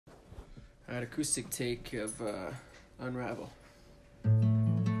Alright, acoustic take of Unravel.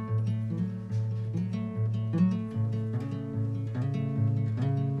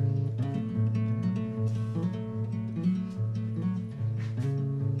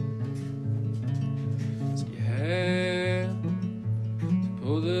 So you have to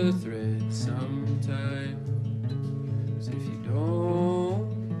pull the thread sometime. 'Cause if you don't,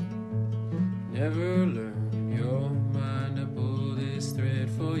 never learn your mind to pull this thread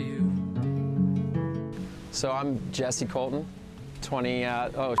for you. So I'm Jesse Colten,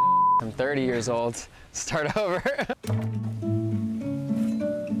 I'm 30 years old. Start over.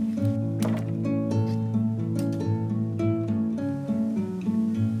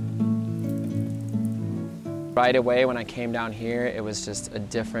 Right away when I came down here, it was just a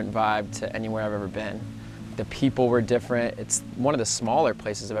different vibe to anywhere I've ever been. The people were different. It's one of the smaller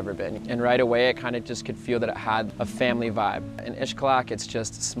places I've ever been. And right away, I kind of just could feel that it had a family vibe. In Xcalak, it's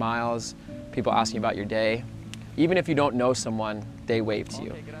just smiles, people asking about your day. Even if you don't know someone, they wave to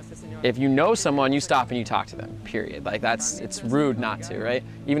you. If you know someone, you stop and you talk to them, period. Like it's rude not to, right?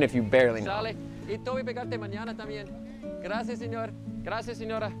 Even if you barely know.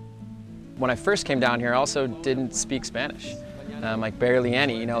 When I first came down here, I also didn't speak Spanish. Like barely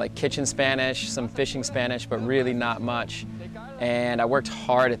any, you know, like kitchen Spanish, some fishing Spanish, but really not much. And I worked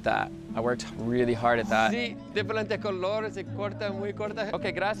hard at that. I worked really hard at that. Sí, diferente color, se corta muy corta.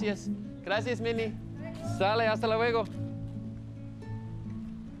 Okay, gracias. Gracias, Minnie. Sale, hasta luego.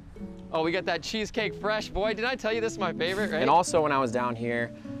 Oh, we got that cheesecake fresh. Boy, did I tell you this is my favorite, right? And also when I was down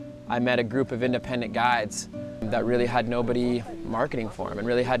here, I met a group of independent guides that really had nobody marketing for them and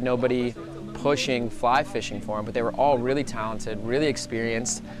really had nobody pushing fly fishing for them, but they were all really talented, really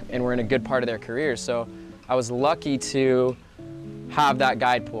experienced, and were in a good part of their careers. So I was lucky to have that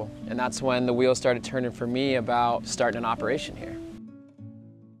guide pool, and that's when the wheels started turning for me about starting an operation here.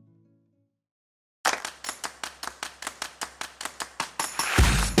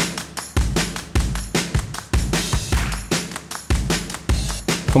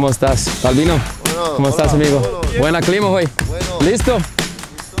 ¿Cómo estás, Albino? Bueno, ¿cómo estás, amigo? Bueno. Buena clima hoy. Bueno. ¿Listo?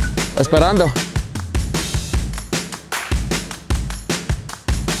 Esperando.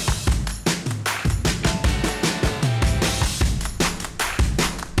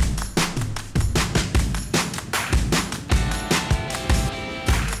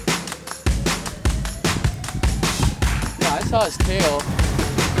 Yeah, I saw his tail.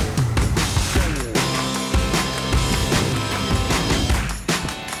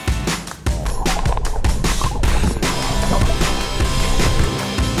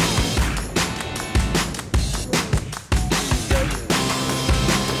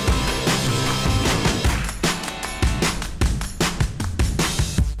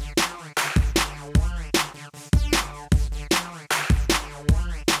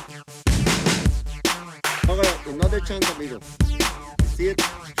 Another chunk, amigo. You see it?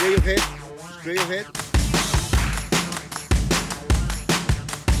 Straight your head. Straight your head.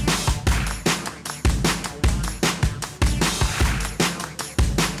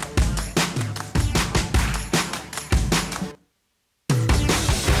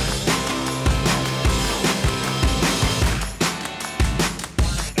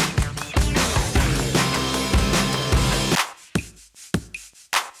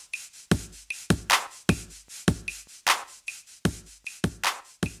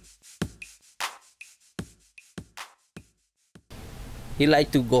 He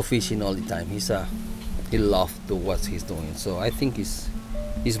like to go fishing all the time. He love to what he's doing. So I think he's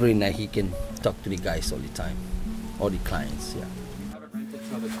really nice. He can talk to the guys all the time, all the clients. Yeah. I have it rented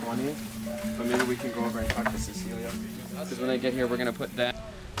till the 20th, but maybe we can go over and talk to Cecilia. Because when I get here, we're gonna put that.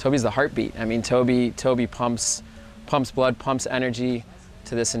 Toby's the heartbeat. I mean, Toby pumps blood, pumps energy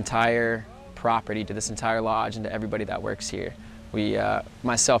to this entire property, to this entire lodge, and to everybody that works here. We,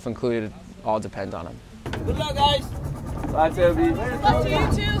 myself included, all depend on him. Good luck, guys. Bye, Toby. Love to you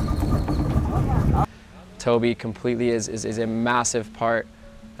too. Toby completely is a massive part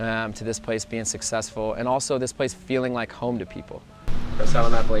to this place being successful, and also this place feeling like home to people. Press out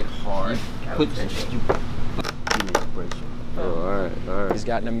on that blade hard. Oh, all right. He's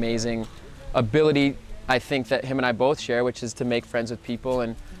got an amazing ability, I think, that him and I both share, which is to make friends with people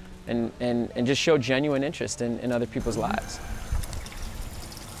and just show genuine interest in other people's lives.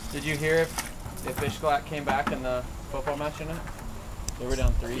 Did you hear if Xcalak came back in the football match or not? They were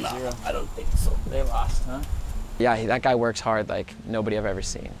down 3-0. No, I don't think so. They lost, huh? Yeah, that guy works hard like nobody I've ever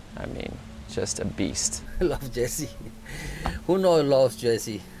seen. I mean, just a beast. I love Jesse. Who loves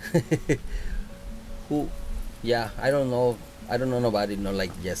Jesse? Who? Yeah, I don't know nobody not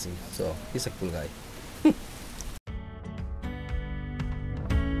like Jesse. So he's a cool guy.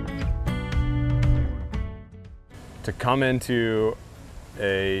 to come into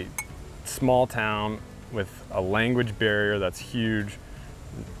a small town with a language barrier that's huge,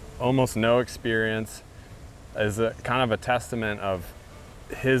 almost no experience, is a kind of a testament of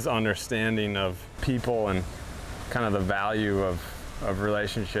his understanding of people and kind of the value of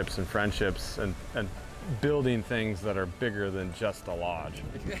relationships and friendships and building things that are bigger than just a lodge.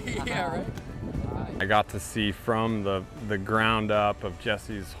 Yeah, right. I got to see from the ground up of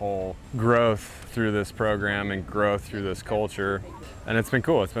Jesse's whole growth through this program and growth through this culture, and it's been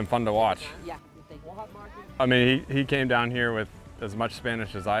cool. It's been fun to watch. I mean, he came down here with as much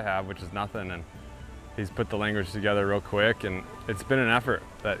Spanish as I have, which is nothing, and he's put the language together real quick, and it's been an effort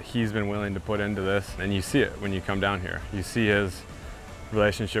that he's been willing to put into this, and you see it when you come down here. You see his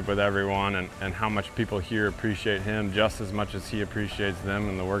relationship with everyone and how much people here appreciate him just as much as he appreciates them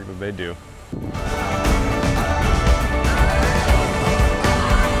and the work that they do.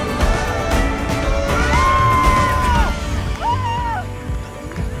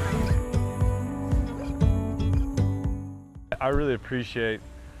 I really appreciate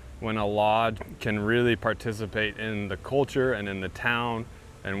when a lodge can really participate in the culture and in the town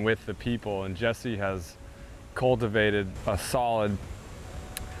and with the people, and Jesse has cultivated a solid,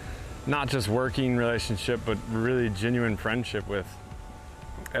 not just working relationship, but really genuine friendship with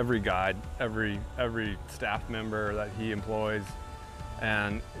every guide, every staff member that he employs,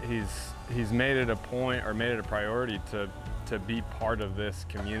 and he's made it a point or made it a priority to be part of this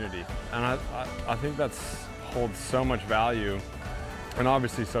community, and I think that's holds so much value, and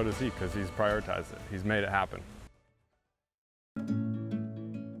obviously so does he, because he's prioritized it. He's made it happen.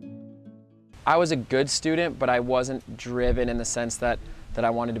 I was a good student, but I wasn't driven in the sense that I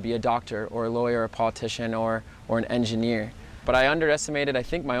wanted to be a doctor or a lawyer or a politician or an engineer. But I underestimated, I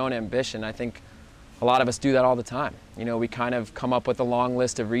think, my own ambition. I think a lot of us do that all the time. You know, we kind of come up with a long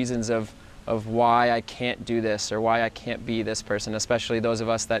list of reasons of why I can't do this or why I can't be this person, especially those of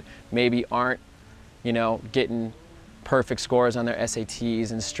us that maybe aren't, you know, getting perfect scores on their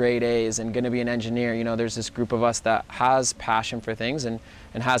SATs and straight A's and going to be an engineer. You know, there's this group of us that has passion for things and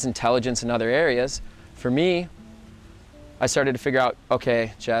has intelligence in other areas. For me, I started to figure out,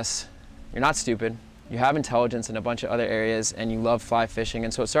 okay, Jess, you're not stupid. You have intelligence in a bunch of other areas and you love fly fishing.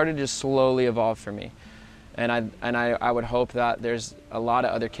 And so it started to just slowly evolve for me. And I would hope that there's a lot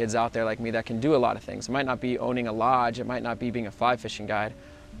of other kids out there like me that can do a lot of things. It might not be owning a lodge, it might not be being a fly fishing guide,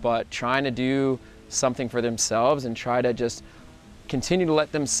 but trying to do something for themselves and try to just continue to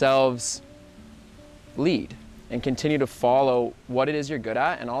let themselves lead and continue to follow what it is you're good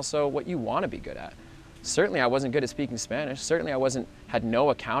at and also what you want to be good at. Certainly I wasn't good at speaking Spanish. Certainly I had no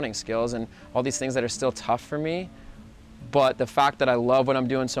accounting skills and all these things that are still tough for me. But the fact that I love what I'm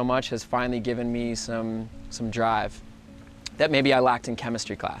doing so much has finally given me some drive that maybe I lacked in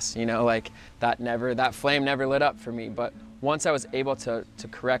chemistry class. You know, like that flame never lit up for me. But once I was able to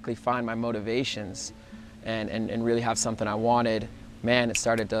correctly find my motivations and really have something I wanted, man, it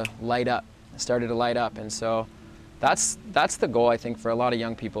started to light up. It started to light up. And so that's the goal, I think, for a lot of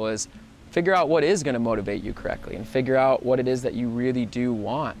young people, is figure out what is going to motivate you correctly and figure out what it is that you really do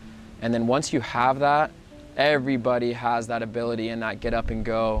want. And then once you have that, everybody has that ability and that get up and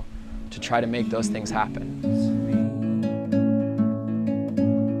go to try to make those things happen.